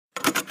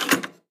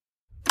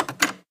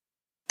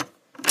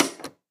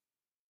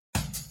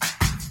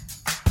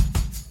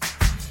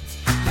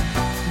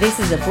This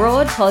is a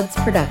Broad Pods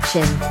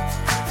production.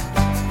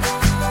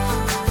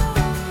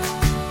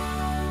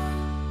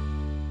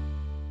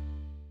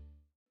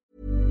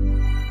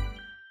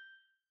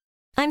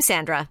 I'm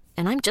Sandra,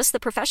 and I'm just the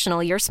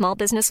professional your small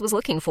business was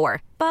looking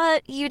for.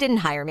 But you didn't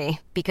hire me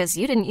because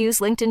you didn't use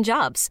LinkedIn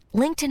Jobs.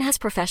 LinkedIn has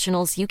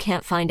professionals you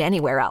can't find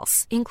anywhere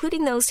else,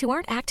 including those who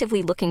aren't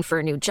actively looking for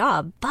a new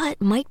job,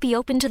 but might be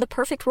open to the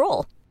perfect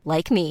role,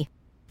 like me.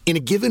 In a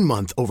given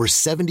month, over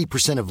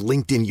 70% of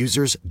LinkedIn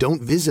users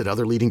don't visit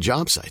other leading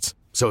job sites.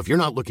 So if you're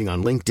not looking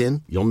on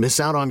LinkedIn, you'll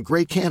miss out on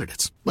great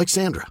candidates like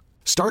Sandra.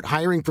 Start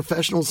hiring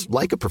professionals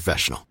like a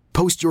professional.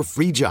 Post your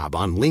free job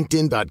on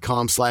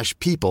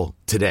linkedin.com/people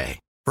today.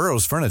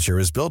 Burrow's furniture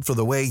is built for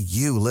the way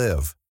you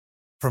live.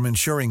 From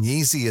ensuring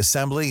easy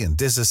assembly and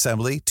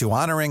disassembly to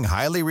honoring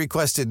highly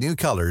requested new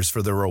colors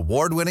for their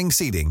award-winning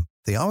seating,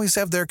 they always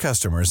have their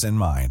customers in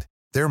mind.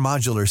 Their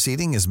modular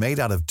seating is made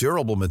out of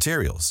durable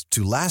materials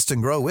to last and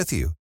grow with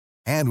you.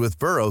 And with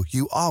Burrow,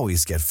 you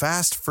always get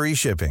fast, free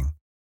shipping.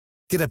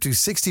 Get up to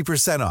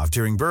 60% off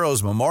during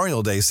Burrow's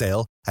Memorial Day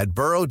sale at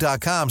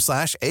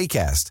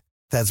burrow.com/ACAST.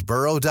 That's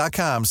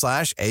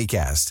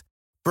burrow.com/ACAST.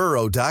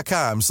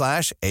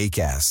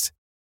 burrow.com/ACAST.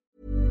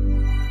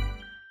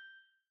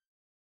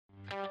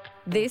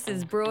 This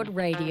is Broad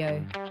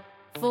Radio.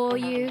 For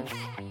you,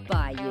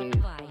 by you.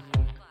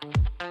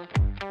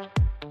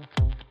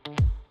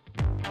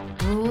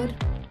 Broad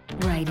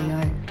Radio.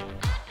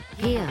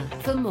 Here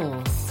for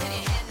more.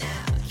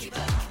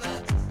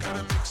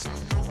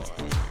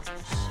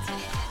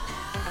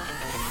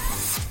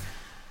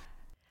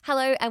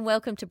 Hello and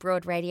welcome to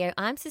Broad Radio.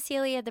 I'm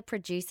Cecilia, the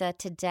producer.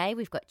 Today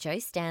we've got Joe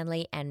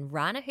Stanley and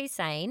Rana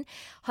Hussain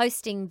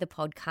hosting the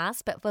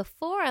podcast. But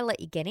before I let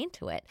you get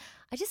into it,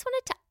 I just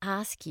wanted to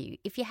ask you,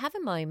 if you have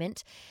a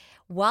moment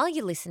while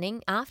you're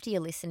listening, after you're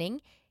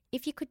listening,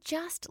 if you could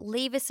just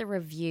leave us a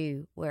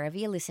review wherever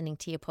you're listening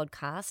to your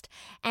podcast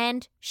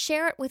and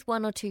share it with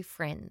one or two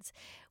friends.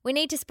 We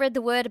need to spread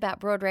the word about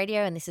Broad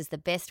Radio, and this is the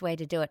best way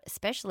to do it,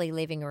 especially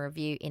leaving a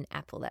review in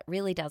Apple. That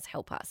really does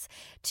help us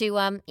to,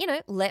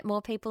 let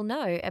more people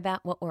know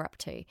about what we're up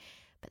to.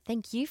 But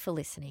thank you for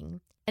listening.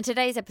 And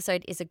today's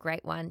episode is a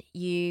great one.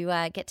 You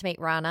get to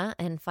meet Rana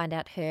and find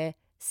out her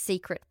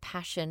secret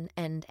passion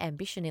and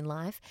ambition in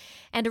life,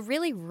 and a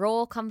really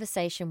raw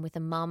conversation with a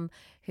mum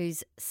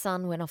whose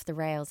son went off the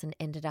rails and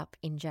ended up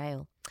in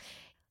jail.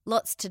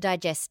 Lots to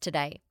digest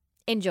today.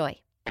 Enjoy.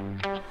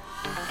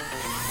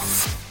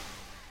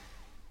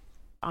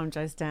 I'm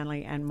Joe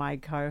Stanley, and my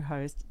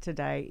co-host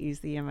today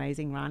is the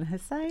amazing Rana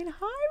Hussain.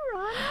 Hi,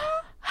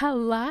 Rana.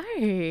 Hello.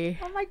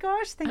 Oh my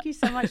gosh, thank you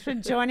so much for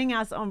joining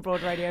us on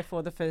Broad Radio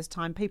for the first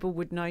time. People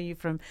would know you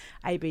from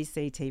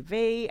ABC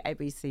TV,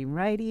 ABC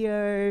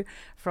Radio,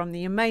 from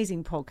the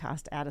amazing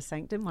podcast Outer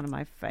Sanctum, one of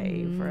my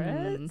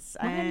favourites.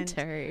 Mine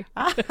too.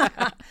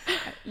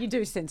 You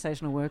do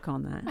sensational work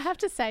on that. I have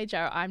to say,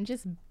 Joe, I'm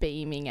just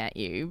beaming at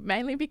you,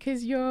 mainly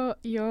because you're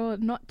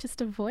not just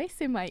a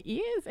voice in my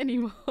ears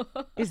anymore.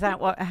 Is that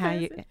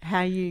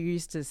how you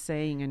used to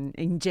seeing and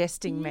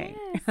ingesting me?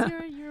 Yes,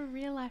 you're a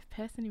real life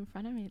person in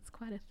front of me. It's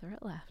quite a thrill,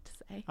 I have to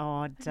say.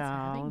 Oh,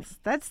 dolls.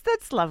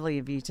 That's lovely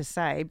of you to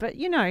say. But,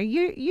 you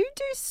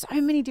do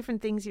so many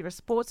different things. You're a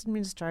sports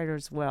administrator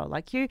as well.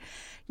 Like you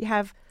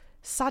have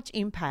such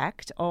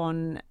impact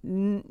on,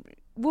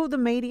 the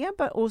media,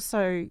 but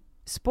also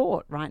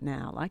sport right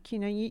now. Like,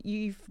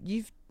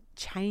 you've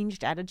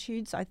changed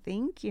attitudes, I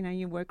think.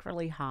 You work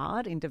really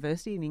hard in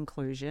diversity and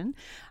inclusion.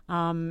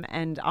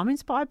 And I'm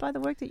inspired by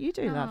the work that you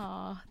do, love.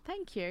 Oh,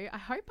 thank you. I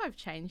hope I've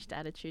changed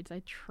attitudes.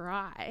 I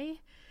try.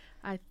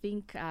 I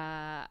think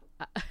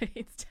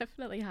it's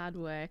definitely hard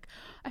work.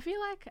 I feel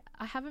like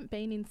I haven't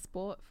been in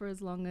sport for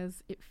as long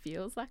as it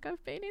feels like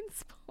I've been in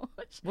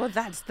sport. Well,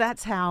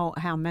 that's how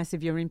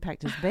massive your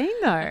impact has been,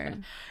 though.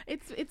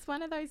 It's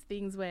one of those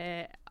things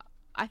where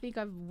I think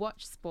I've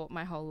watched sport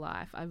my whole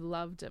life. I've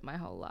loved it my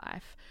whole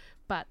life.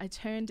 But I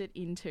turned it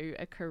into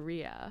a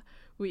career,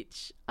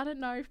 which I don't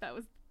know if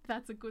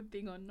that's a good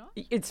thing or not.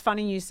 It's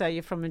funny you say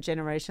you're from a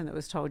generation that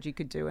was told you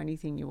could do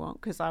anything you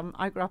want, because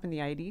I grew up in the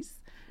 80s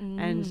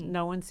and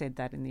no one said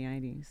that in the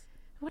 80s.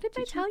 What did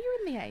they tell you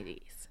in the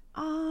 80s?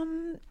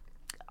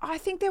 I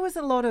think there was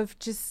a lot of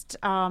just,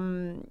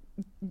 don't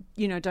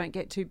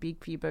get too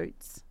big for your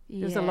boots.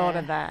 There's a lot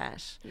of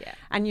that. Yeah.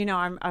 And,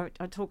 I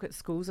talk at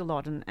schools a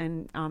lot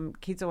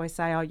and kids always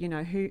say,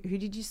 who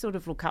did you sort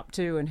of look up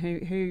to and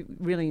who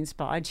really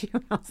inspired you?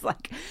 And I was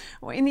like,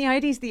 well, in the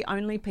 80s, the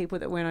only people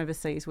that went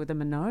overseas were the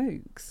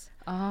Minogues.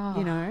 Oh.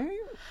 It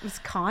was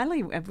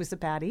Kylie. It was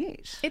about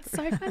it. It's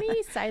so funny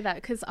you say that,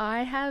 because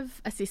I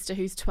have a sister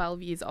who's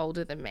 12 years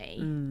older than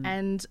me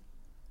and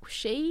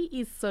she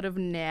is sort of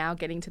now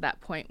getting to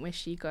that point where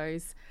she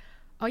goes,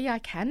 oh yeah, I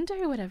can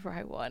do whatever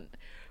I want.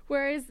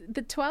 Whereas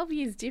the 12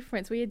 years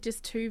difference, we had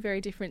just two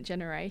very different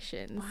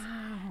generations.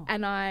 Wow.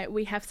 And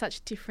we have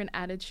such different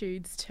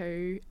attitudes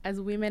too, as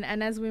women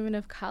and as women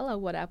of colour,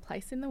 what our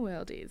place in the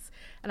world is.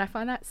 And I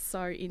find that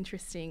so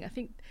interesting. I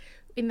think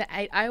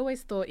I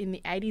always thought in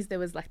the 80s there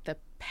was like the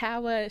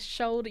power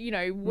shoulder,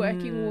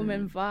 working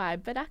woman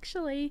vibe. But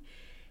actually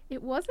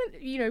It wasn't,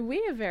 we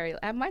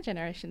are my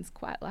generation's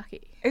quite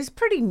lucky. It was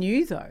pretty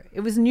new though.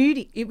 It was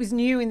new. It was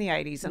new in the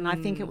 80s, and I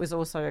think it was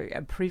also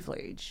a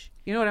privilege.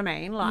 You know what I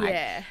mean? Like,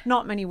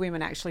 not many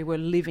women actually were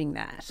living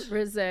that.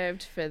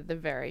 Reserved for the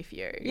very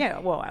few. Yeah,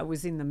 well, I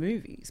was in the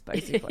movies,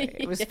 basically.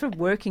 It was for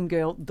Working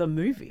Girl, the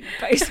movie,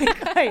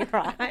 basically,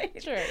 right?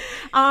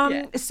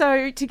 True.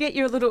 So to get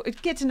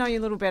to know you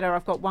a little better,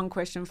 I've got one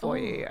question for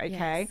you,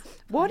 okay? Yes.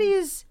 What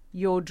is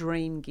your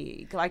dream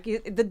gig? Like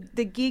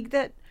the gig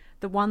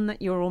the one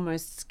that you're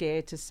almost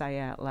scared to say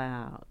out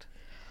loud?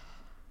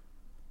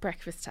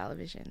 Breakfast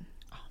television.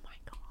 Oh my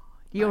God.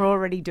 You're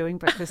already doing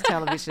breakfast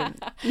television.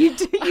 You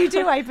do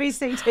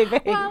ABC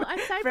TV. Well, I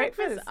say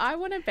breakfast. I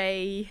want to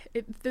be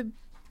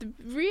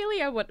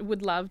really, I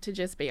would love to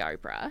just be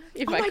Oprah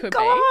if I could be.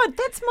 Oh my God,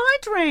 that's my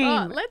dream.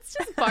 Oh, let's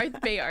just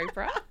both be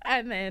Oprah,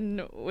 and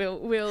then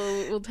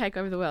we'll take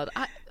over the world.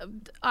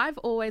 I've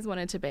always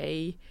wanted to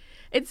be.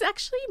 It's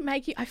actually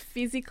I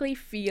physically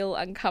feel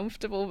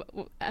uncomfortable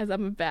as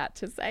I'm about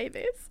to say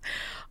this.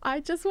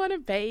 I just want to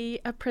be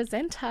a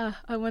presenter.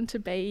 I want to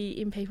be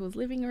in people's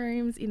living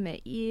rooms, in their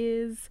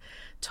ears,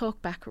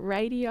 talk back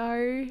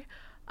radio.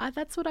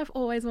 That's what I've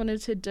always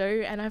wanted to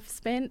do, and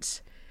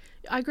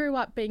I grew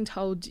up being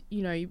told,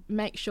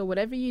 make sure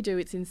whatever you do,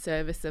 it's in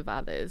service of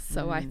others.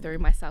 So I threw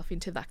myself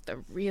into the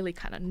really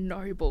kind of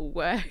noble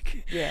work.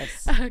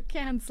 Yes.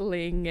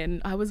 Counselling,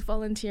 and I was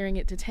volunteering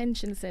at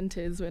detention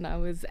centres when I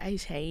was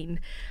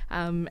 18.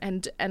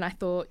 And I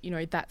thought,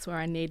 that's where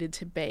I needed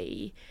to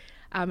be.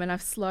 And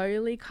I've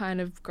slowly kind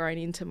of grown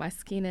into my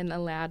skin and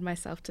allowed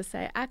myself to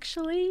say,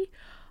 actually,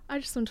 I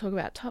just want to talk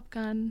about Top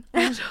Gun. I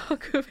want to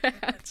talk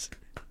about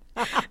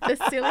the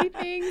silly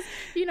things,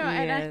 and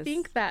I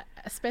think that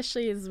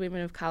especially as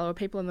women of colour or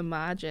people on the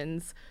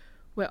margins,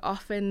 we're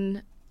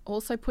often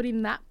also put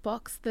in that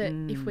box that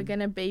if we're going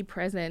to be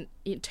present,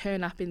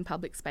 turn up in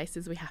public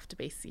spaces, we have to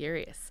be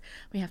serious.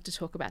 We have to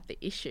talk about the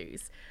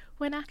issues.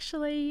 When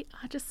actually,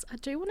 I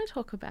do want to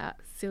talk about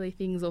silly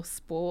things or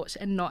sport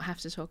and not have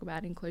to talk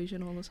about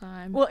inclusion all the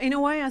time. Well, in a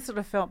way, I sort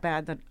of felt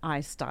bad that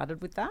I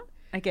started with that,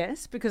 I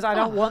guess, because I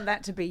don't want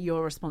that to be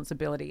your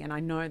responsibility. And I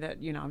know that,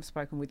 I've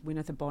spoken with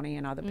Winifred Bonney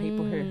and other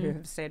people who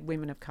have said,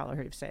 women of colour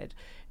who've said,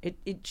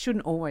 it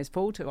shouldn't always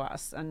fall to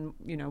us. And,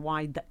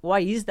 why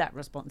is that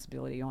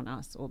responsibility on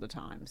us all the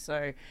time?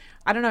 So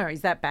I don't know,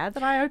 is that bad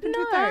that I opened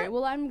with that? No,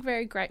 well, I'm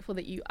very grateful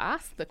that you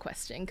asked the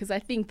question, because I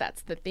think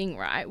that's the thing,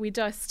 right? We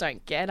just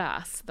don't get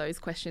asked those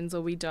questions,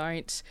 or we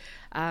don't...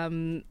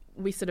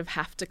 we sort of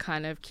have to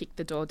kind of kick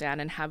the door down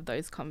and have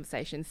those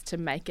conversations to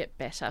make it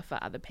better for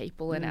other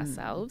people and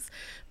ourselves.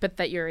 But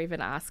that you're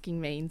even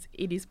asking means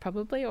it is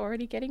probably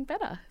already getting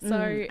better. So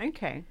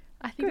okay.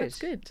 I think that's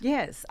good.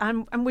 Yes,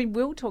 and we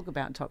will talk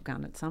about Top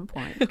Gun at some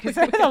point, because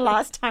the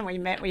last time we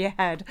met we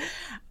had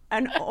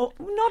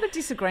not a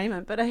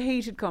disagreement but a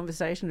heated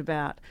conversation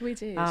about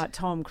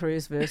Tom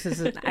Cruise versus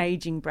an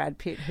ageing Brad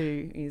Pitt,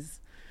 who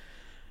is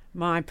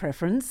my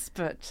preference.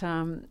 But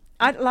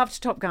I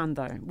loved Top Gun,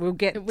 though. We'll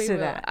get to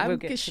that. I'm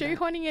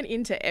shoehorning it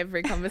into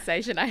every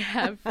conversation I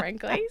have,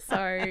 frankly.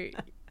 So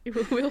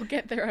we'll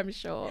get there, I'm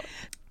sure.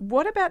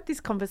 What about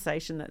this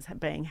conversation that's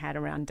being had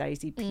around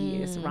Daisy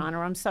Pearce? Rana,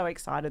 I'm so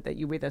excited that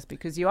you're with us,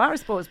 because you are a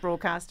sports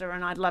broadcaster,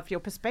 and I'd love your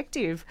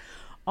perspective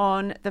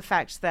on the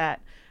fact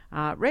that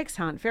Rex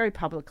Hunt very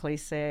publicly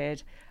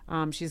said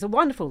she's a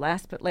wonderful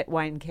lass, but let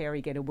Wayne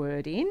Carey get a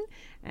word in,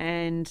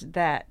 and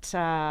that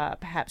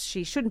perhaps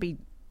she shouldn't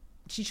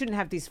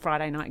have this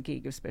Friday night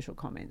gig of special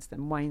comments.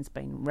 Then Wayne's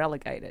been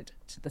relegated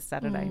to the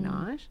Saturday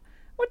night.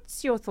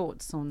 What's your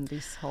thoughts on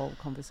this whole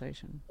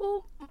conversation?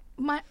 Well,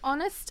 my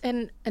honest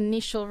and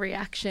initial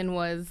reaction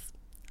was,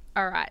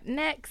 all right,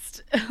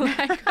 next.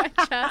 I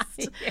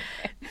just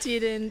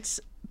didn't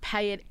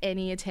pay it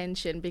any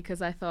attention,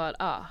 because I thought,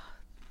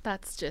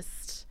 that's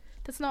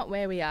not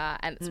where we are,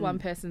 and it's one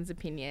person's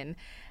opinion.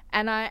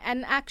 And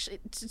actually,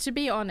 to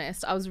be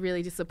honest, I was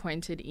really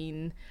disappointed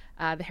in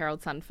the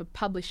Herald Sun for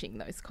publishing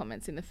those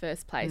comments in the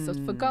first place, or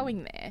for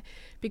going there,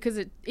 because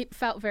it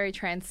felt very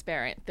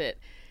transparent that,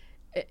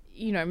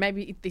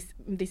 maybe this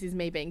is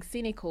me being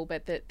cynical,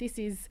 but that this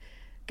is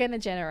going to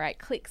generate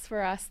clicks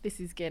for us.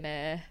 This is going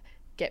to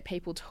get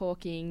people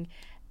talking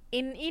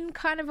in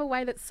kind of a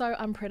way that's so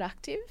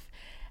unproductive.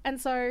 And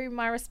so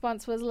my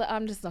response was,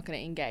 I'm just not going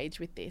to engage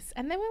with this.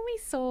 And then when we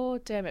saw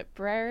Dermot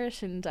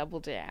Brereton double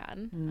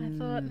down, I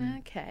thought,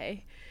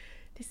 okay,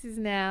 this is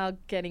now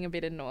getting a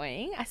bit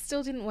annoying. I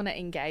still didn't want to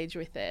engage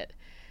with it.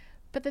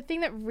 But the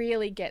thing that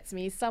really gets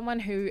me is someone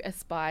who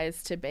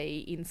aspires to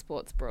be in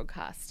sports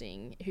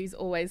broadcasting, who's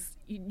always,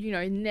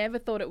 never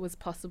thought it was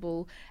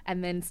possible,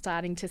 and then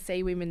starting to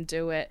see women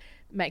do it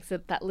makes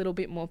it that little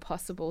bit more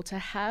possible. To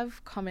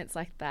have comments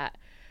like that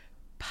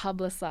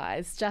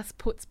publicised just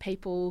puts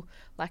people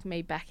like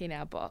me back in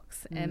our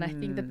box, and I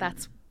think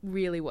that's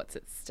really what's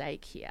at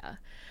stake here.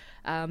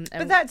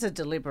 But that's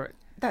deliberate.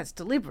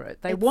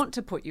 They want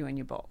to put you in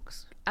your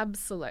box.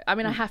 absolute. I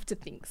mean, I have to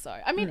think so.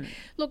 I mean,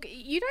 look,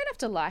 you don't have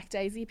to like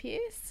Daisy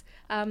Pearce.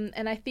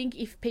 And I think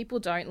if people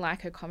don't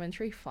like her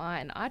commentary,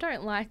 fine. I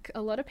don't like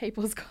a lot of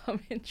people's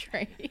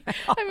commentary.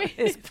 I mean,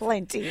 There's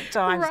plenty of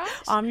times right?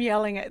 I'm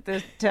yelling at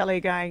the telly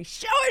going,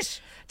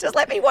 shush, just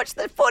let me watch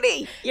the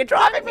footy. You're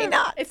driving me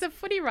nuts. It's a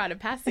footy rite of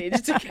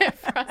passage to get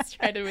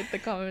frustrated with the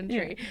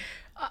commentary.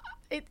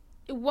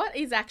 What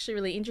is actually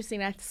really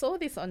interesting, I saw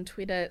this on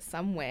Twitter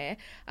somewhere,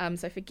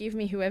 so forgive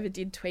me whoever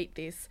did tweet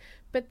this,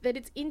 but that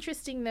it's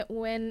interesting that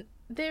when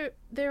there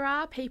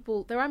are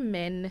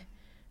men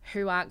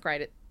who aren't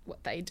great at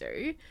what they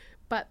do,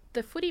 but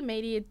the footy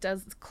media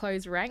does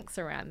close ranks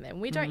around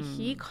them. We don't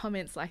hear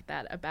comments like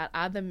that about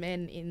other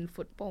men in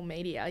football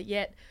media,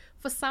 yet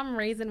for some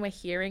reason we're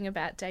hearing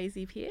about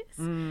Daisy Pearce.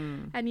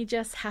 And you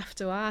just have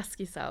to ask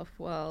yourself,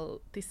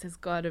 well, this has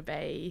got to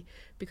be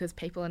because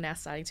people are now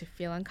starting to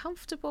feel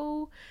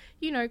uncomfortable.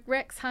 You know,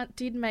 Rex Hunt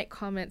did make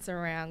comments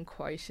around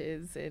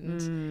quotas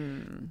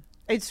and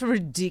It's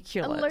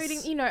ridiculous.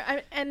 alluding, you know,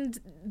 and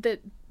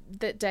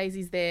that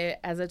Daisy's there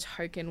as a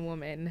token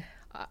woman.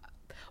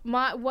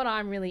 What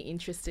I'm really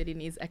interested in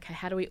is, okay,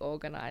 how do we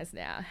organise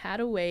now? How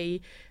do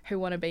we, who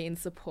want to be in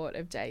support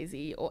of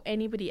Daisy or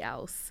anybody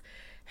else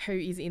who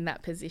is in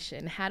that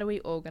position, how do we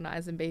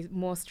organise and be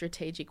more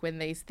strategic when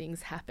these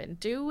things happen?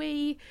 Do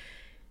we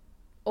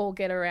all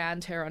get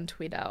around her on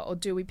Twitter, or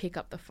do we pick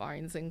up the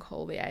phones and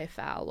call the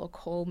AFL or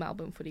call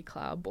Melbourne Footy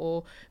Club,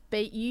 or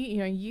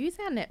use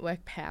our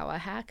network power?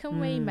 How can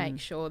we make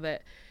sure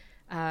that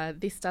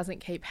this doesn't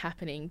keep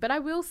happening? But I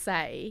will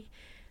say,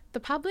 the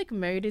public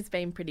mood has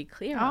been pretty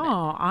clear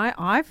on it.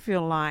 I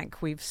feel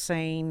like we've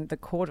seen the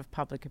court of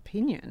public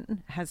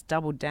opinion has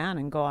doubled down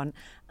and gone,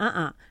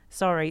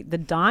 sorry, the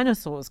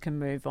dinosaurs can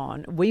move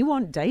on. We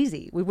want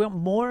Daisy. We want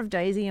more of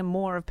Daisy and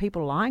more of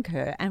people like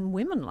her and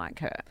women like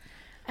her.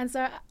 And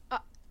so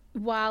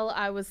while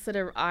I was sort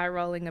of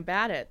eye-rolling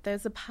about it,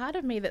 there's a part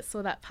of me that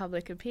saw that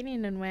public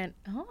opinion and went,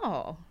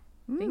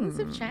 things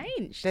have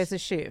changed. There's a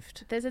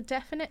shift. There's a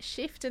definite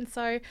shift. And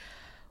so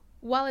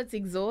while it's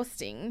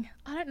exhausting,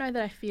 I don't know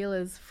that I feel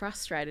as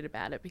frustrated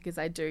about it, because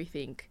I do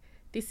think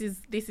this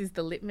is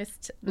the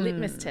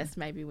litmus test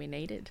maybe we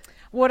needed.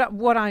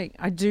 What I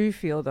do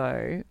feel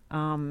though,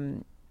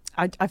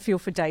 I feel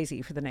for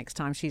Daisy for the next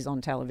time she's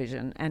on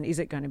television. And is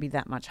it going to be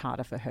that much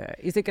harder for her?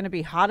 Is it going to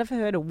be harder for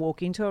her to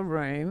walk into a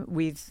room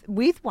with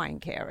Wayne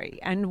Carey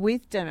and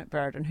with Dermot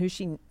Brereton, who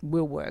she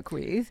will work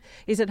with?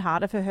 Is it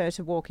harder for her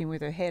to walk in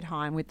with her head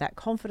high and with that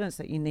confidence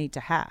that you need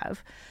to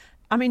have?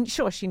 I mean,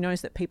 sure, she knows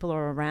that people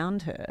are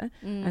around her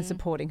and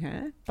supporting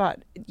her,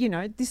 but, you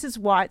know, this is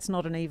why it's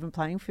not an even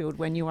playing field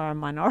when you are a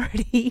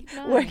minority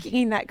working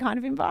in that kind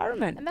of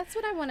environment. And that's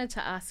what I wanted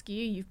to ask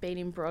you. You've been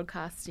in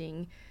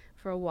broadcasting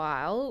for a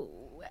while.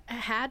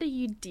 How do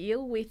you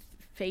deal with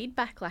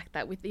feedback like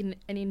that within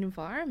an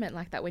environment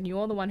like that when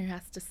you're the one who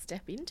has to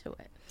step into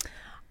it?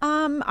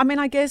 I mean,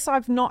 I guess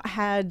I've not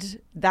had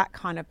that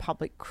kind of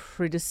public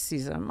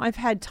criticism. I've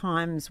had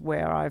times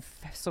where I've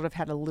sort of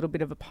had a little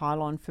bit of a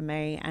pile-on for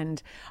me,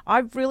 and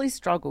I've really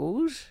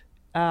struggled.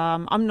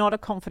 I'm not a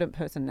confident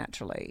person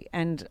naturally,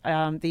 and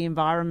the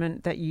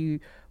environment that you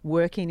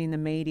work in the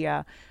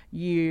media,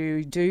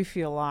 you do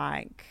feel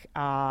like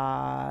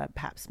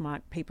perhaps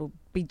might people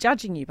be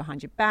judging you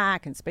behind your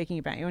back and speaking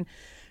about you, and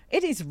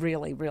it is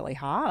really, really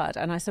hard.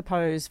 And I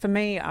suppose for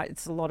me,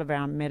 it's a lot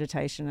around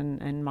meditation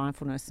and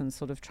mindfulness and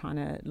sort of trying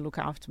to look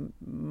after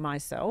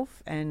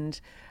myself. And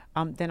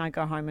then I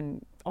go home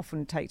and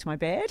often take to my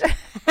bed,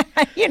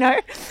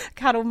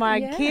 cuddle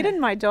my kid and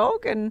my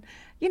dog. And,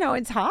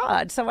 it's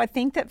hard. So I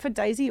think that for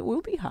Daisy, it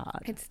will be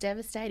hard. It's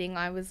devastating.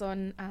 I was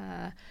on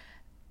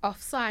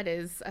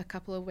Offsiders a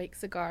couple of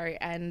weeks ago,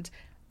 and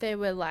there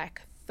were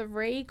like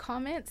 3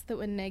 comments that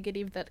were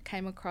negative that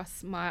came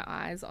across my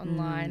eyes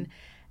online.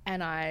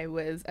 And I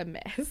was a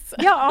mess.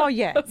 Yeah, oh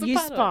yeah, you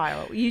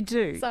spiral. You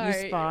do. So you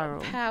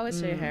spiral. Power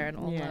to her and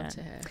all love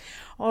to her.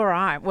 All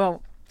right,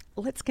 well,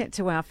 let's get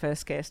to our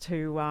first guest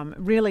who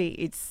really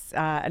it's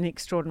an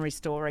extraordinary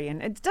story.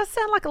 And it does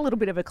sound like a little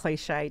bit of a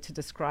cliche to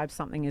describe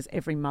something as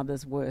every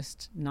mother's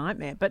worst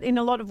nightmare. But in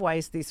a lot of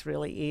ways, this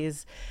really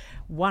is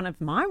one of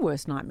my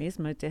worst nightmares,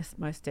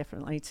 most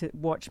definitely, to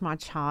watch my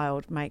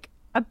child make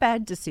a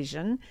bad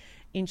decision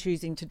in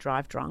choosing to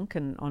drive drunk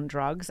and on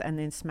drugs and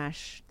then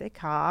smash their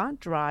car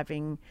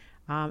driving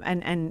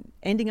and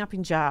ending up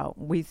in jail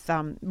with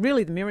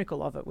really the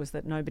miracle of it was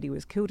that nobody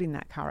was killed in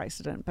that car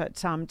accident. But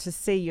to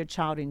see your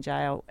child in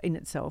jail in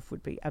itself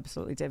would be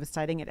absolutely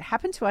devastating. It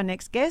happened to our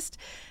next guest,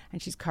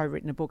 and she's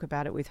co-written a book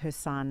about it with her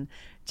son.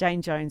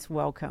 Jane Jones,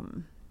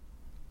 welcome.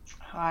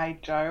 Hi,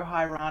 Jo.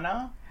 Hi,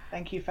 Rana.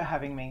 Thank you for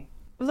having me.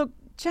 Look,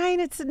 Jane,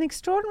 it's an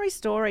extraordinary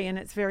story, and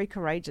it's very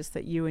courageous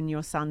that you and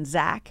your son,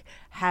 Zach,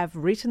 have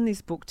written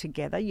this book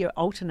together. You're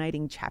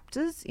alternating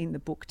chapters in the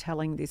book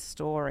telling this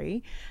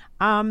story.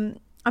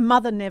 A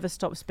mother never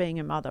stops being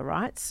a mother,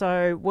 right?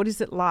 So what is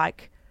it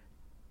like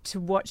to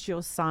watch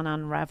your son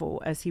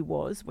unravel as he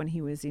was when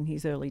he was in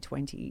his early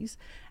 20s?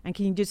 And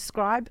can you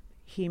describe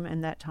him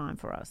and that time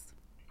for us?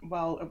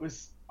 Well, it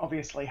was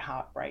obviously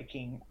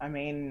heartbreaking. I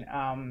mean,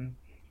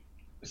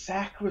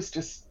 Zach was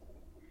just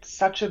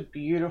such a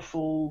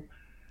beautiful,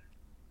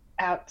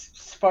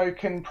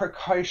 outspoken,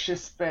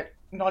 precocious, but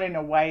not in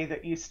a way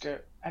that used to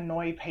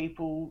annoy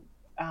people,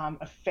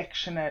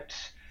 affectionate,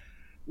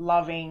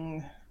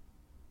 loving,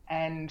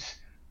 and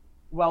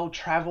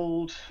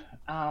well-travelled.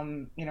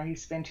 He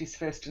spent his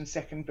first and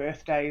second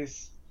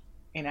birthdays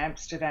in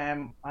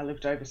Amsterdam. I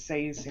lived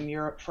overseas in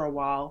Europe for a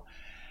while.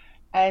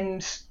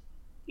 And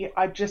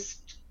I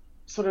just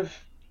sort of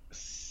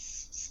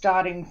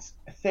starting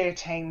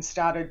 13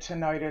 started to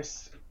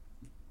notice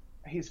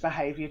his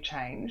behaviour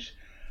change.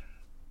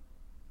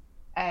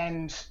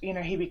 And,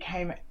 he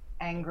became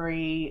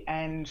angry,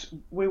 and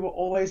we were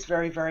always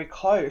very, very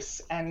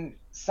close. And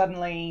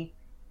suddenly,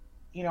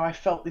 I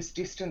felt this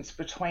distance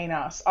between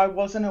us. I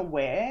wasn't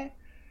aware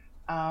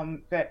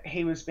that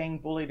he was being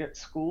bullied at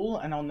school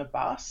and on the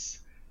bus.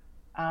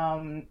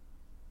 I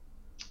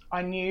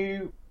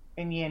knew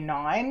in year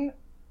 9,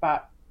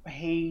 but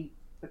he,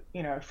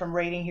 from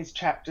reading his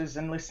chapters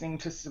and listening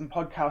to some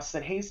podcasts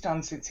that he's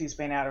done since he's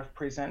been out of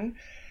prison,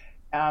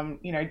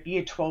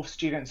 year 12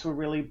 students were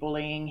really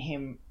bullying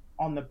him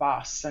on the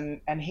bus,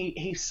 and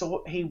he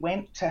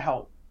went to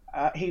help.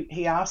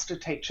 He asked a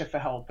teacher for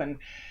help, and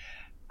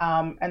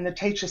the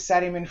teacher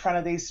sat him in front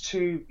of these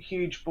 2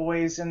 huge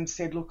boys and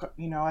said, look,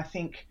 I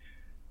think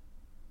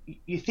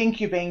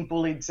you're being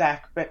bullied,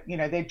 Zach, but,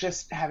 they're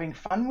just having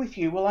fun with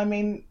you. Well, I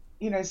mean,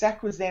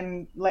 Zach was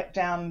then let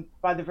down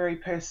by the very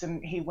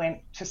person he went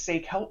to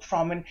seek help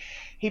from, and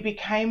he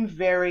became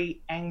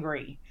very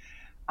angry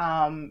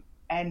and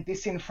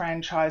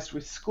disenfranchised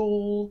with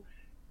school,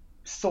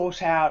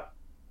 sought out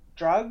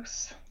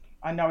drugs.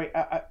 I know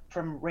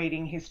from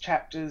reading his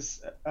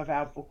chapters of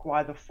our book,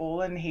 Why the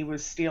Fallen, he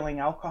was stealing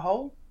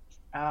alcohol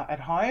at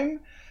home,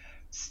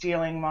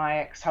 stealing my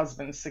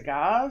ex-husband's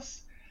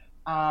cigars,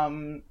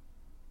 and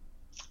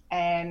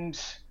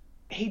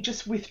he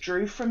just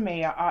withdrew from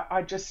me.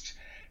 I just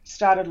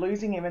started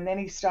losing him, and then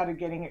he started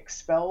getting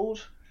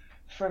expelled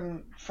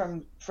from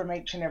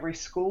each and every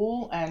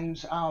school,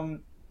 and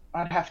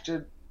I'd have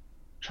to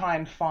try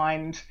and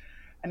find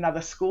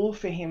another school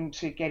for him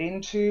to get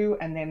into,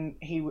 and then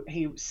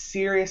he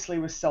seriously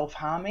was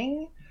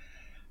self-harming,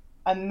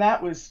 and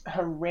that was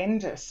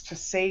horrendous to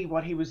see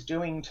what he was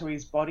doing to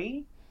his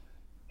body.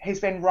 He's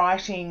been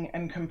writing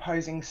and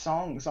composing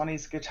songs on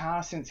his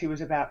guitar since he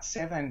was about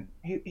 7.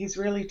 He's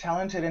really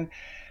talented,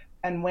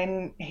 and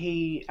when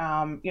he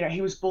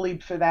he was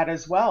bullied for that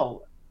as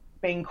well,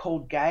 being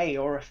called gay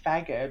or a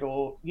faggot,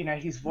 or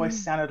his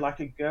voice sounded like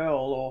a girl,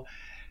 or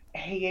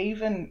he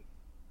even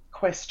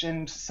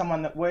questioned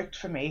someone that worked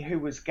for me who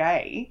was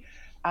gay.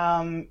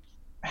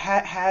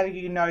 How do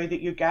you know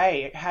that you're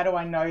gay? How do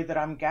I know that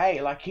I'm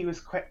gay? Like, he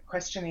was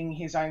questioning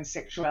his own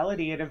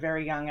sexuality at a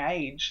very young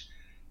age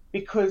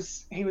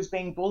because he was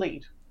being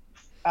bullied.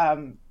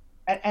 And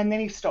then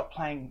he stopped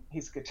playing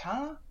his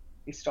guitar,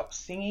 he stopped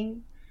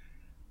singing,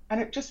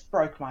 and it just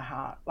broke my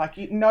heart. Like,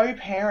 no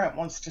parent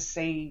wants to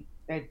see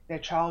their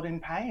child in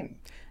pain.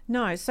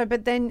 No, so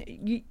but then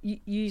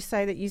you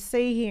say that you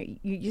see him,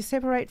 you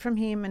separate from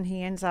him, and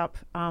he ends up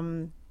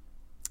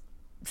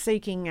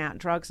seeking out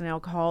drugs and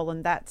alcohol,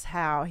 and that's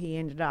how he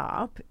ended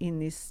up in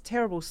this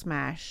terrible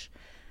smash,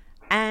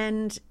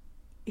 and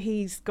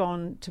he's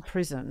gone to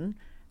prison.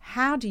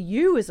 How do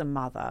you as a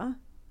mother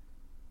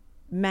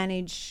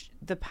manage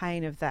the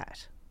pain of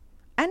that?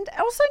 And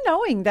also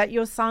knowing that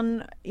your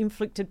son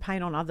inflicted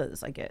pain on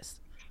others, I guess.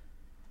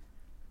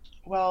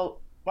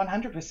 Well,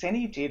 100%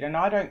 he did, and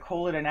I don't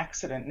call it an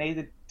accident,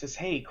 neither does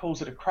he. He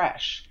calls it a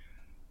crash.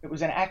 It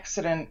was an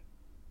accident,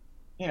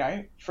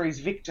 for his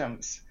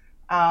victims.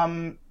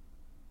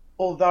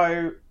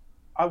 Although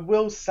I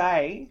will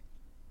say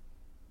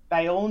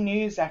they all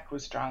knew Zach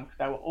was drunk.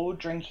 They were all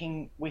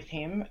drinking with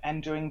him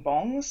and doing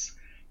bongs,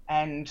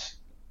 and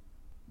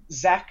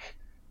Zach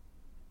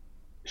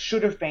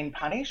should have been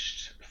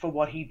punished for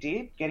what he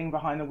did, getting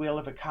behind the wheel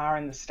of a car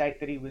in the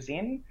state that he was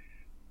in.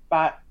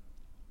 But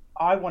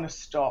I want to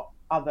stop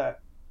other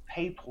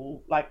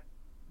people, like,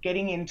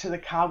 getting into the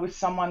car with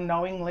someone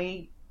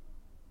knowingly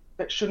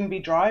that shouldn't be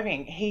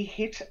driving. He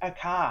hit a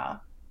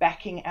car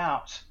backing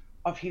out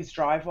of his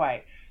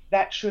driveway.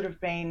 That should have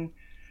been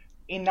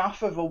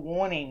enough of a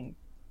warning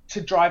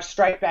to drive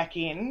straight back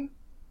in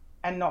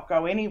and not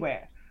go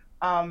anywhere.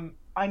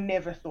 I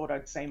never thought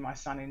I'd see my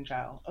son in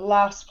jail. The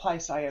last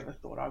place I ever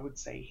thought I would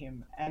see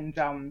him.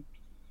 And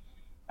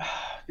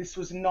this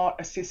was not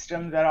a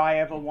system that I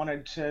ever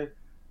wanted to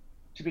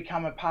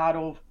become a part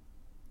of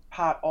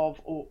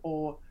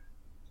or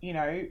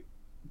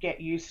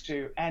get used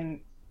to.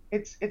 And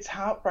it's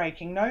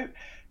heartbreaking. No,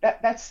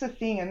 that's the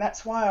thing, and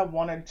that's why I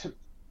wanted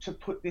to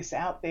put this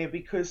out there,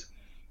 because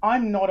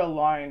I'm not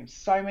alone.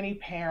 So many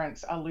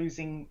parents are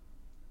losing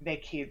their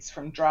kids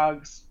from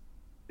drugs,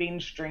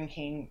 binge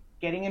drinking,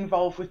 getting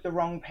involved with the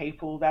wrong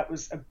people. That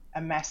was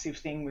a massive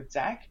thing with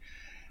Zach.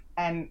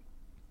 And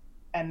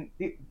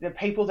the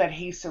people that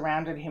he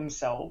surrounded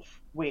himself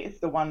with,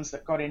 the ones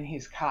that got in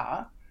his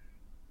car,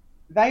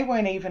 they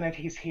weren't even at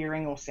his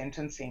hearing or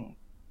sentencing.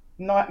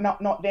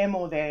 Not them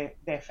or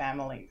their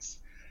families,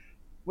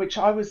 which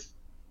I was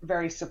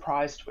very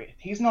surprised with.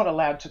 He's not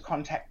allowed to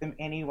contact them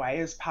anyway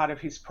as part of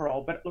his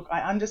parole. But look,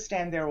 I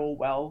understand they're all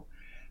well.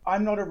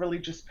 I'm not a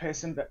religious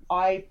person, but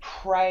I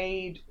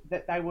prayed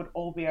that they would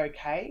all be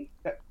okay.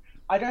 But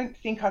I don't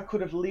think I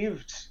could have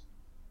lived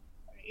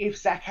if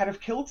Zach had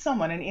have killed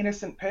someone, an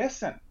innocent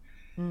person.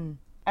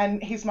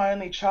 And he's my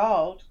only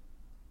child.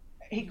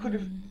 He could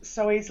have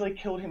so easily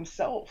killed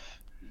himself.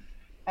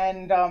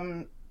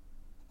 And,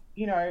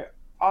 you know,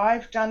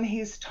 I've done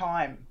his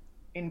time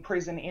in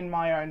prison in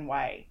my own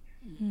way.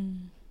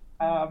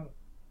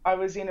 I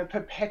was in a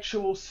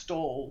perpetual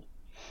stall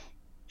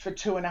for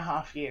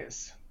 2.5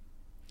 years.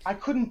 I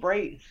couldn't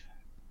breathe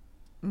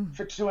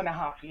for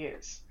 2.5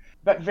 years.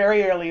 But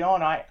very early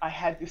on, I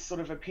had this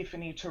sort of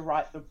epiphany to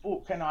write the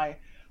book, and I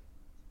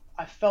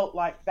felt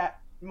like that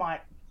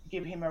might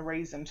give him a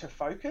reason to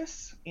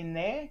focus in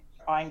there.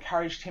 I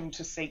encouraged him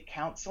to seek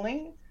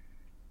counselling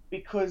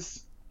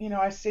because, you know,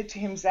 I said to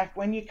him, Zach,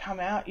 when you come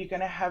out, you're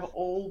going to have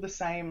all the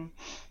same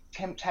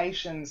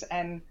temptations.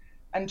 And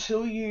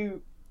until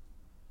you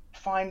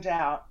find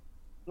out,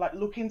 like,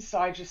 look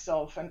inside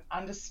yourself and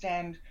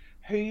understand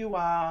who you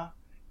are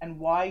and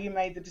why you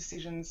made the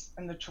decisions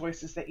and the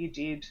choices that you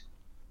did,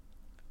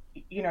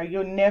 you know,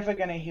 you're never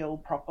going to heal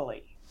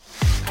properly.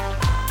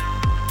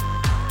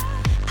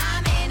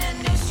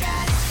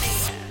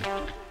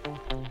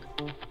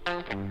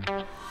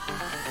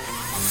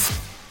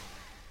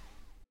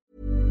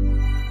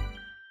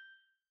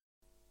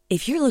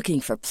 If you're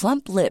looking for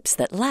plump lips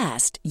that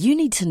last, you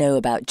need to know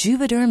about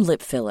Juvederm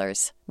lip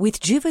fillers.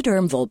 With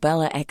Juvederm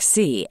Volbella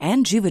XC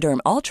and Juvederm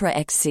Ultra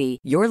XC,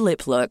 your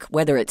lip look,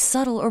 whether it's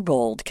subtle or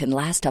bold, can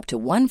last up to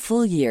 1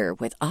 full year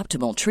with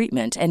optimal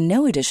treatment and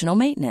no additional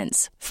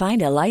maintenance.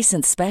 Find a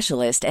licensed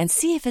specialist and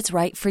see if it's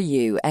right for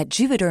you at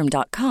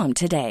Juvederm.com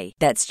today.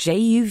 That's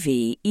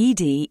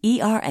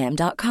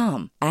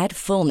JUVEDERM.com. Add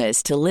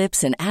fullness to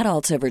lips in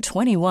adults over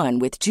 21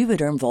 with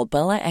Juvederm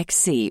Volbella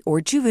XC or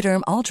Juvederm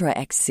Ultra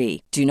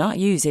XC. Do not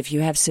use if you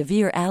have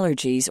severe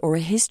allergies or a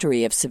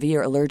history of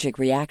severe allergic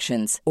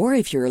reactions, or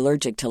if you're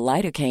allergic to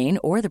lidocaine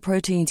or the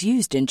proteins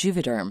used in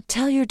Juvederm.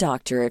 Tell your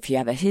doctor if you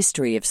have a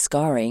history of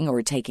scarring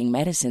or taking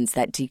medicines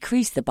that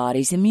decrease the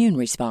body's immune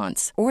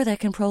response or that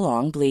can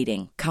prolong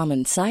bleeding.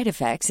 Common side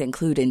effects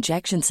include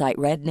injection site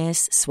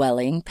redness,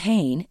 swelling,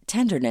 pain,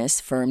 tenderness,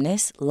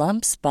 firmness,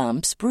 lumps,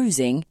 bumps,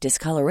 bruising,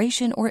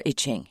 discoloration, or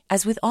itching.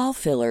 As with all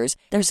fillers,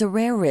 there's a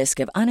rare risk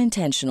of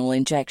unintentional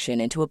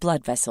injection into a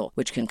blood vessel,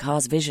 which can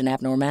cause vision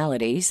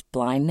abnormalities,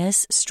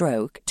 blindness,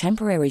 stroke,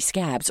 temporary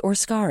scabs, or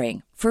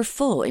scarring. For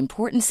full,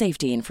 important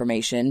safety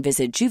information,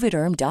 visit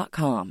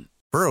Juvederm.com.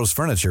 Burrow's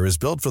furniture is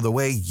built for the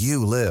way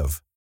you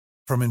live.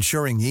 From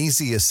ensuring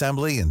easy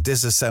assembly and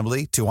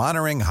disassembly to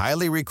honoring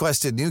highly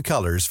requested new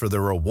colors for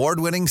their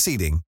award-winning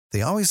seating,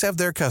 they always have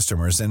their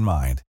customers in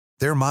mind.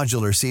 Their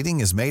modular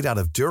seating is made out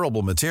of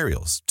durable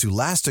materials to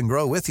last and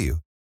grow with you.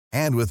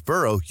 And with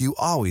Burrow, you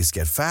always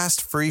get fast,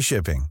 free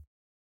shipping.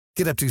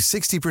 Get up to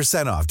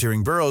 60% off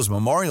during Burrow's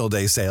Memorial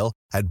Day sale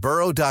at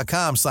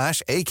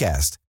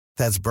burrow.com/ACAST.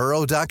 That's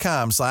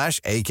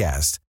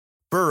burrow.com/ACAST.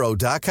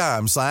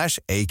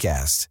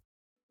 burrow.com/ACAST.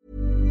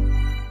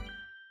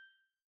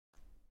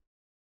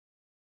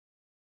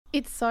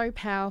 It's so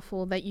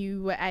powerful that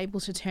you were able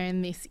to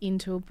turn this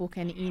into a book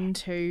and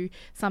into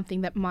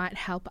something that might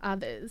help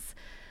others.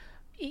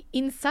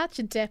 In such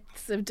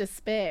depths of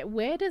despair,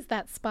 where does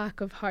that spark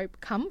of hope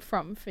come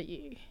from for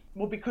you?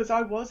 Well, because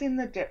I was in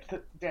the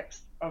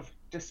depths of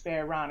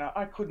despair, Rana.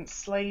 I couldn't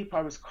sleep.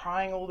 I was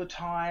crying all the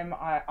time.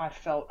 I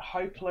felt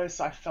hopeless.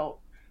 I felt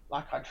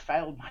like I'd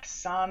failed my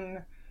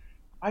son.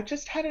 I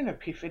just had an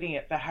epiphany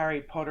at the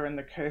Harry Potter and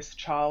the Cursed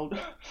Child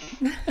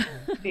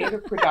theatre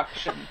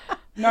production.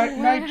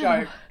 No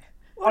joke.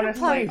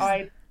 Honestly,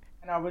 I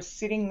was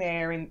sitting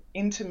there in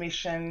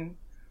intermission.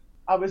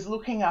 I was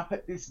looking up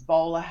at this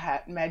bowler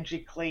hat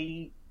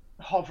magically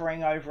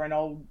hovering over an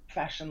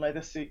old-fashioned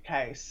leather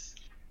suitcase.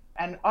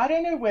 And I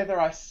don't know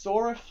whether I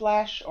saw a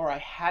flash or I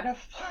had a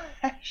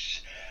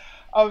flash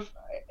of,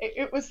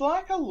 it was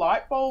like a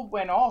light bulb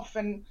went off,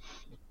 and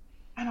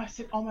I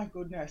said, oh my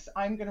goodness,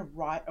 I'm going to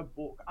write a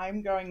book.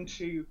 I'm going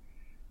to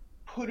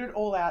put it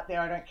all out there.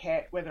 I don't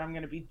care whether I'm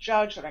going to be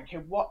judged. I don't care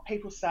what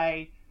people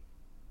say.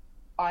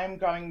 I'm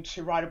going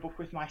to write a book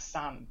with my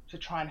son to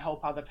try and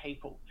help other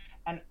people.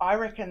 And I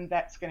reckon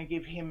that's going to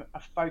give him a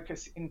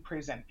focus in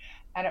prison.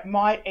 And it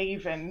might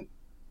even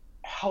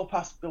help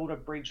us build a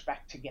bridge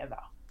back together.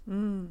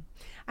 And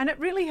it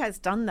really has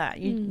done that.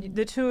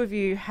 The two of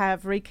you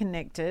have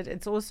reconnected.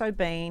 It's also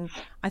been,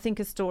 I think,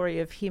 a story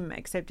of him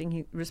accepting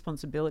his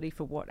responsibility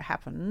for what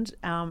happened,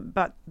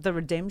 but the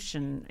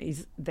redemption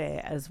is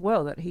there as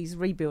well, that he's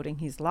rebuilding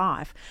his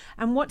life.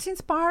 And what's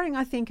inspiring,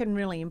 I think, and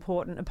really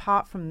important,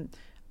 apart from,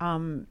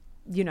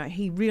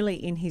 he really,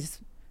 in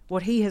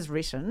what he has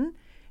written,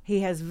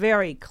 he has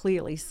very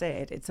clearly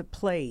said it's a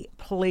plea.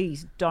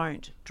 Please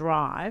don't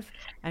drive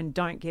and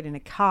don't get in a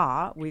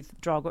car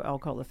with drug or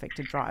alcohol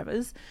affected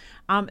drivers.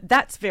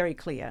 That's very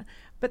clear.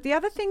 But the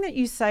other thing that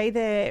you say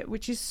there,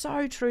 which is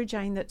so true,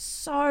 Jane, that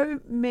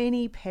so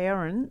many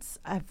parents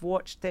have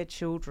watched their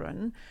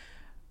children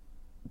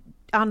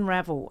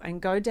unravel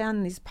and go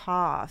down this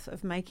path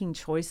of making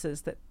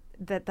choices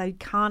that they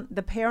can't,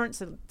 the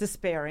parents are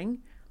despairing,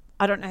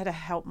 I don't know how to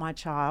help my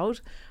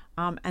child,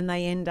 and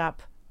they end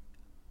up,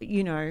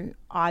 you know,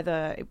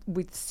 either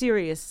with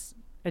serious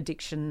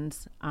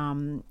addictions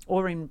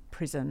or in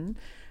prison.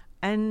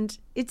 And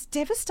it's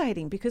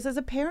devastating because as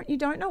a parent, you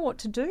don't know what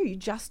to do. You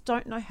just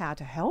don't know how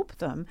to help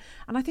them.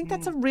 And I think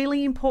that's a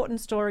really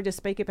important story to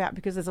speak about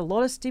because there's a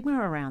lot of stigma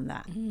around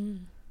that.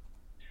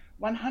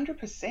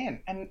 100%.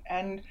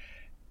 And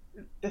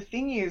the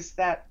thing is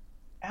that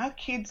our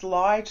kids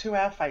lie to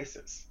our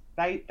faces.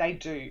 They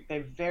do.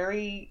 They're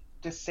very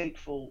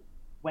deceitful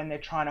when they're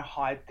trying to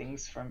hide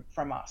things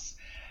from us.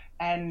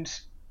 And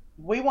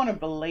we want to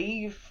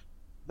believe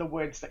the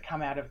words that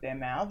come out of their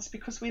mouths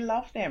because we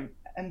love them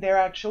and they're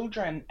our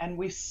children and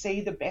we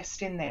see the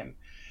best in them.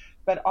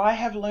 But I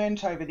have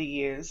learned over the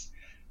years,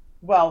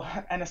 well,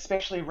 and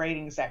especially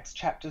reading Zach's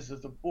chapters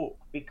of the book,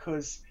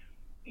 because,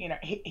 you know,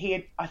 he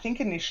had, I think,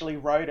 initially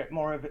wrote it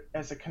more of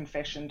as a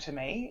confession to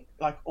me,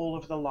 like all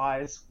of the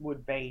lies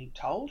would be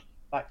told,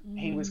 like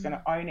he was going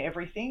to own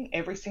everything,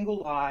 every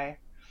single lie.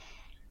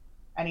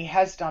 And he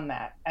has done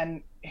that.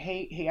 And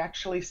he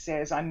actually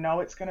says, I know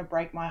it's going to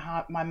break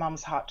my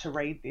mum's heart to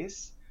read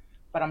this,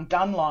 but I'm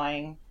done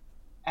lying.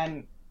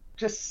 And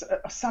just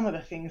some of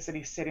the things that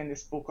he said in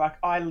this book, like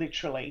I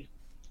literally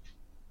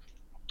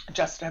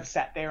just have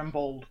sat there and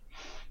bawled.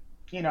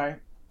 You know,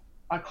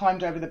 I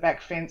climbed over the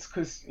back fence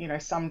because, you know,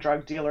 some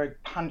drug dealer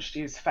had punched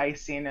his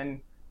face in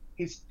and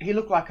he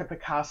looked like a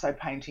Picasso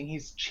painting.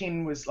 His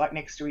chin was like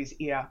next to his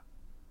ear.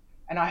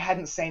 And I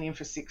hadn't seen him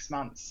for 6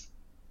 months.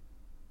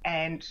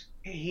 And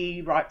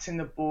he writes in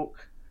the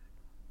book,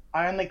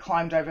 I only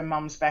climbed over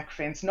mum's back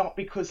fence, not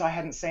because I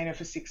hadn't seen her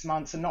for 6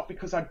 months and not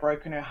because I'd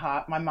broken her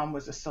heart. My mum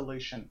was a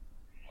solution.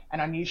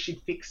 And I knew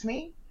she'd fix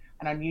me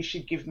and I knew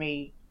she'd give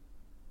me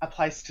a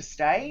place to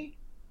stay.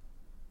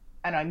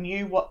 And I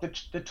knew what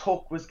the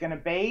talk was going to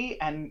be.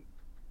 And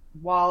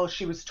while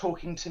she was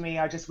talking to me,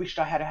 I just wished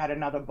I had had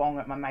another bong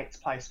at my mate's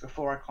place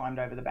before I climbed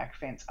over the back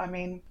fence. I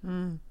mean,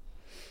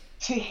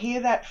 to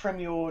hear that from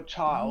your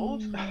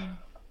child...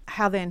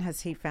 How then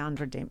has he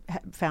found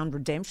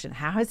redemption?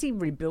 How has he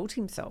rebuilt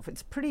himself?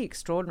 It's pretty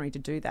extraordinary to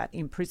do that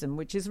in prison,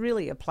 which is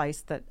really a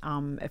place that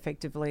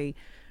effectively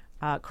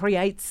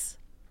creates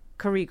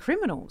career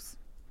criminals.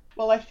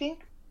 Well, I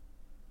think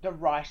the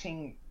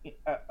writing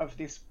of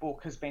this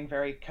book has been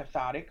very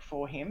cathartic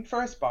for him,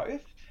 for us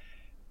both,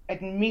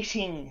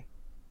 admitting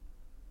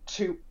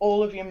to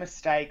all of your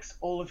mistakes,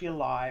 all of your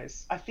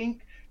lies. I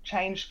think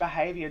changed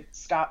behaviour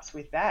starts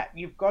with that.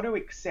 You've got to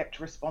accept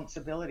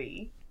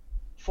responsibility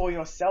for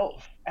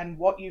yourself and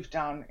what you've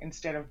done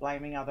instead of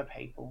blaming other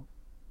people.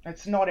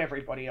 It's not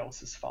everybody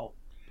else's fault.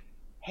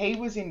 He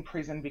was in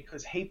prison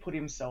because he put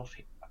himself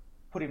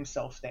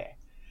there.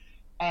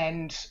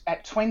 And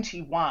at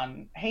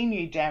 21, he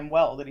knew damn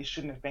well that he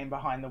shouldn't have been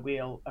behind the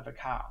wheel of a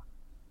car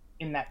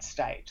in that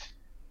state.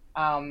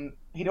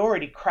 He'd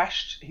already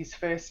crashed his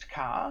first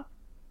car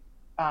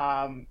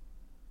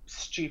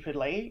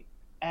stupidly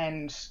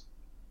and,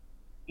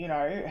 you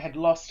know, had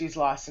lost his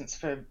license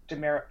for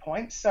demerit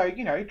points. So,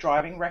 you know,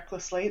 driving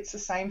recklessly, it's the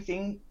same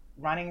thing,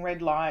 running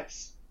red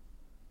lights,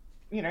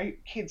 you know,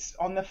 kids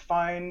on the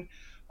phone,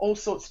 all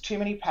sorts, too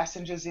many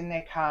passengers in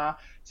their car.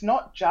 It's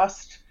not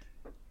just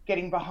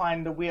getting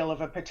behind the wheel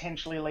of a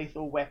potentially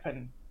lethal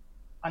weapon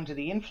under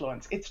the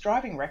influence. It's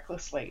driving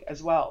recklessly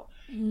as well.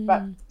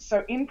 But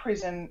so in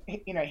prison,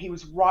 you know, he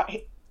was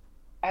right.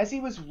 As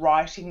he was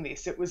writing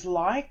this, it was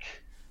like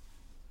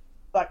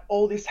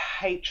all this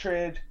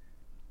hatred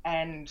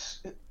and,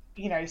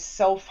 you know,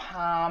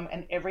 self-harm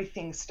and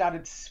everything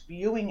started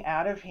spewing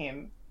out of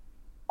him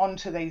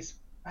onto these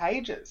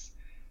pages.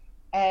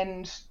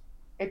 And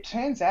it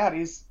turns out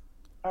he's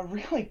a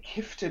really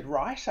gifted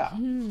writer.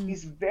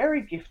 He's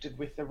very gifted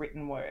with the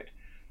written word.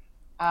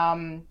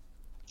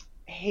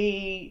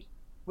 He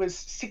was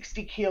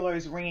 60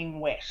 kilos wringing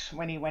wet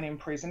when he went in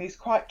prison. He's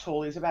quite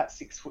tall. He's about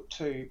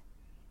 6'2",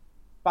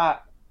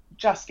 but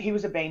he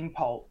was a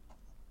beanpole.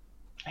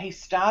 He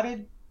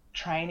started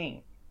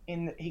training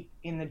in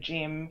the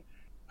gym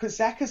because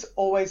Zach has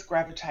always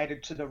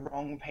gravitated to the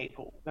wrong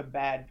people, the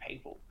bad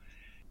people.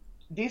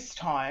 This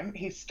time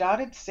he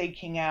started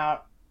seeking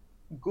out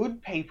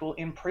good people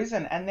in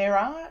prison, and there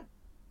are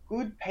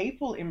good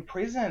people in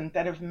prison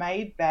that have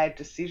made bad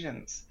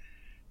decisions.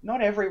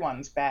 Not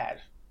everyone's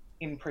bad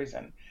in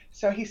prison.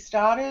 So he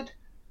started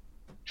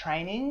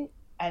training,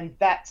 and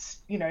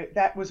that's, you know,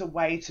 that was a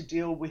way to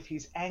deal with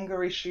his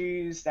anger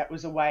issues. That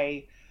was a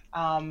way,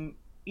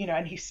 you know,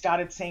 and he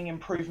started seeing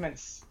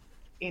improvements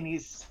in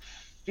his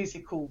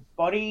physical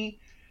body.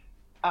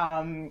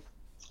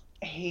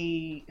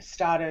 He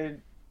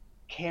started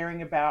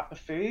caring about the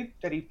food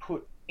that he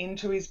put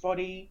into his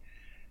body.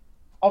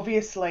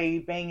 Obviously,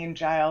 being in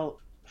jail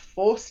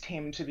forced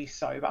him to be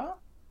sober,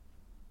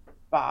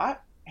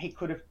 but he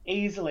could have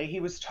easily, he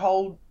was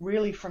told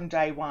really from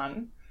day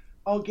one,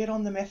 oh, get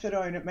on the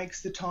methadone, it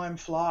makes the time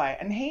fly.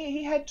 And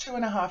he had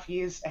 2.5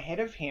 years ahead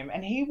of him,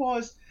 and he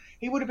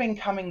would have been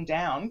coming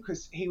down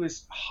because he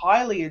was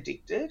highly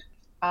addicted,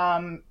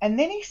 And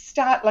then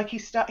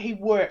he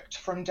worked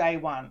from day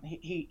one.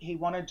 He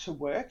wanted to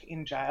work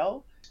in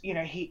jail. You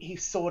know, he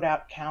sought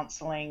out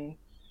counselling.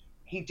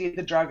 He did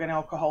the drug and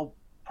alcohol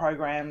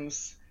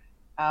programs.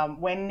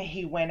 When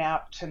he went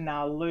out to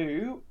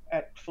Nalu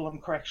at Fulham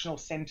Correctional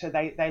Centre,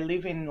 they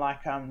live in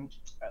like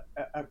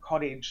a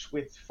cottage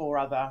with 4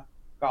 other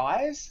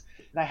guys.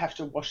 They have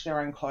to wash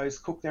their own clothes,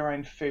 cook their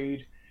own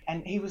food.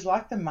 And he was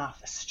like the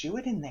Martha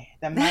Stewart in there,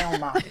 the male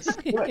Martha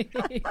Stewart.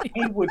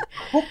 He would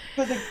cook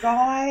for the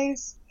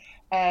guys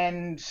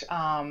and,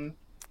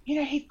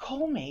 he'd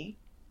call me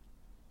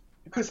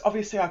because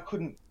obviously I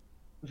couldn't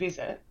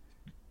visit.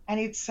 And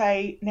he'd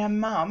say, now,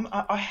 Mum,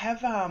 I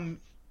have a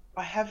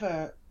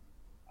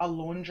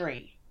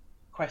laundry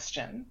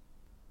question.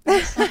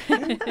 It's like,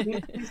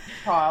 this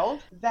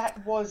child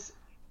that was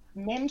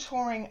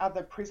mentoring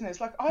other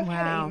prisoners. Like I've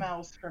had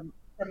emails from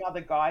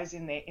other guys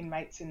in there,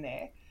 inmates in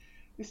there.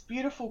 This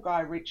beautiful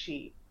guy,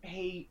 Richie,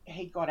 he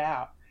got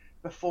out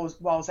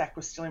while Zach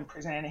was still in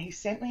prison, and he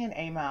sent me an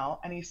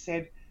email and he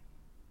said,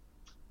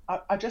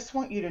 I just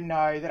want you to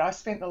know that I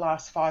spent the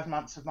last 5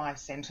 months of my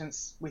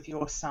sentence with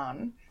your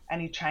son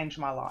and he changed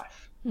my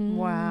life.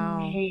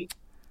 Wow. He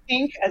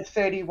think at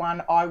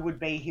 31 I would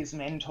be his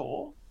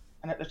mentor,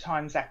 and at the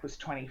time Zach was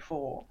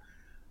 24,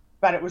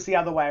 but it was the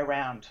other way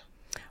around.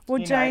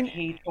 Well,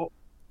 Jane,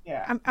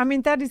 yeah. I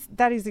mean, that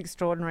is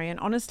extraordinary. And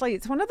honestly,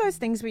 it's one of those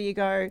things where you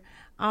go,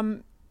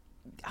 I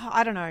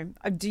don't know,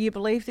 do you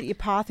believe that your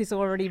path is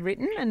already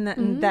written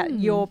and that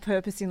your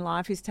purpose in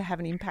life is to have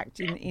an impact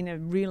in a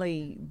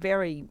really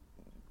very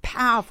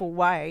powerful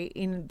way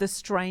in the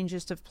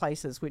strangest of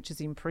places, which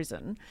is in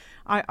prison?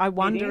 I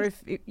wonder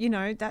if,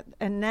 that,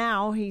 and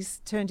now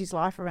he's turned his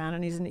life around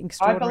and is an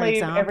extraordinary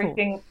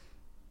example.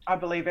 I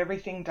believe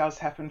everything does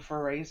happen for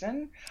a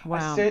reason.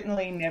 Wow. I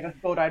certainly never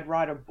thought I'd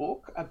write a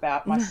book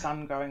about my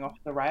son going off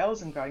the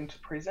rails and going to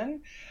prison,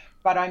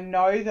 but I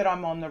know that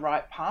I'm on the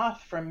right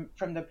path from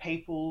the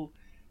people,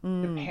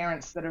 the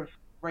parents that have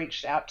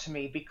reached out to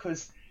me,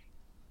 because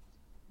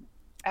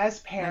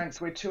as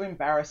parents, we're too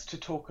embarrassed to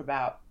talk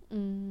about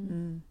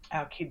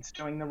our kids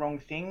doing the wrong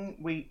thing.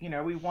 We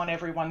want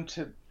everyone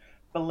to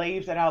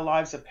believe that our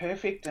lives are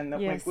perfect and that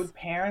we're good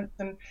parents,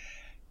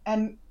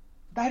 and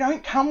they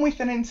don't come with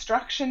an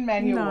instruction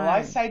manual. No.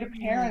 I say to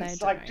parents,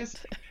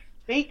 just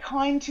be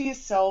kind to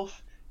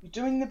yourself. You're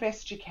doing the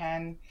best you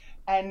can.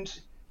 And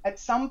at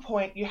some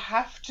point you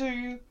have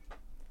to,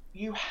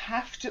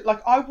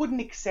 like, I wouldn't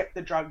accept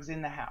the drugs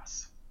in the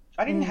house.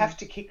 I didn't have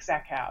to kick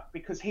Zach out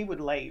because he would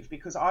leave,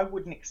 because I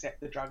wouldn't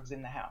accept the drugs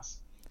in the house.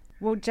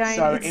 Well, Jane,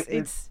 so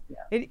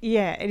it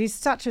is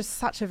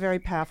such a very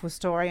powerful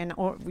story, and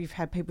we've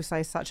had people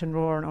say such a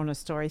raw and honest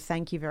story.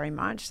 Thank you very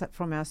much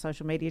from our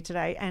social media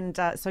today. And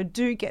so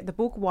do get the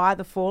book. Why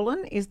the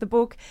Fallen is the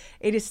book.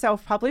 It is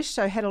self-published,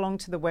 so head along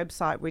to the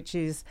website, which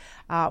is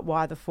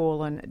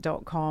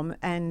whythefallen.com.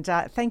 And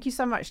thank you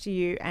so much to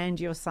you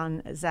and your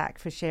son, Zach,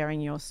 for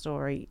sharing your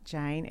story,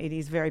 Jane. It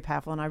is very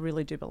powerful, and I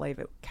really do believe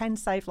it can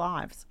save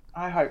lives.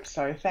 I hope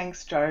so.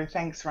 Thanks, Joe.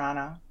 Thanks,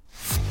 Rana.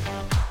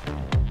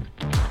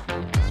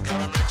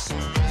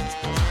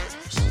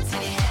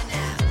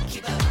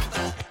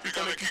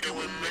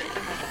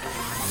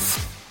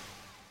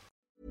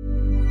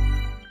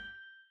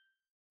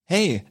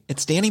 Hey,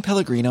 it's Danny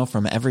Pellegrino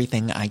from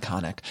Everything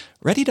Iconic.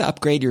 Ready to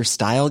upgrade your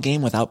style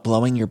game without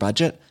blowing your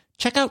budget?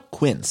 Check out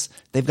Quince.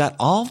 They've got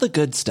all the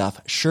good stuff,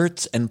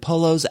 shirts and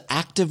polos,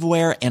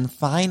 activewear, and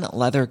fine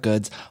leather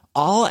goods,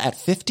 all at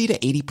 50 to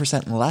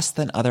 80% less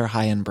than other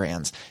high-end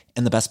brands.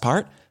 And the best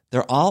part?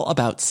 They're all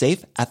about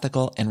safe,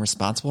 ethical, and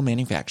responsible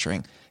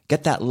manufacturing.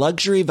 Get that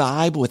luxury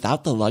vibe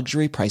without the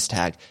luxury price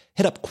tag.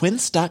 Hit up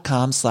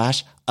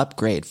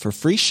quince.com/upgrade for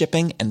free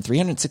shipping and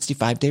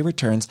 365-day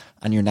returns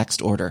on your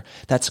next order.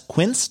 That's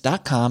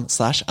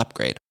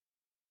quince.com/upgrade.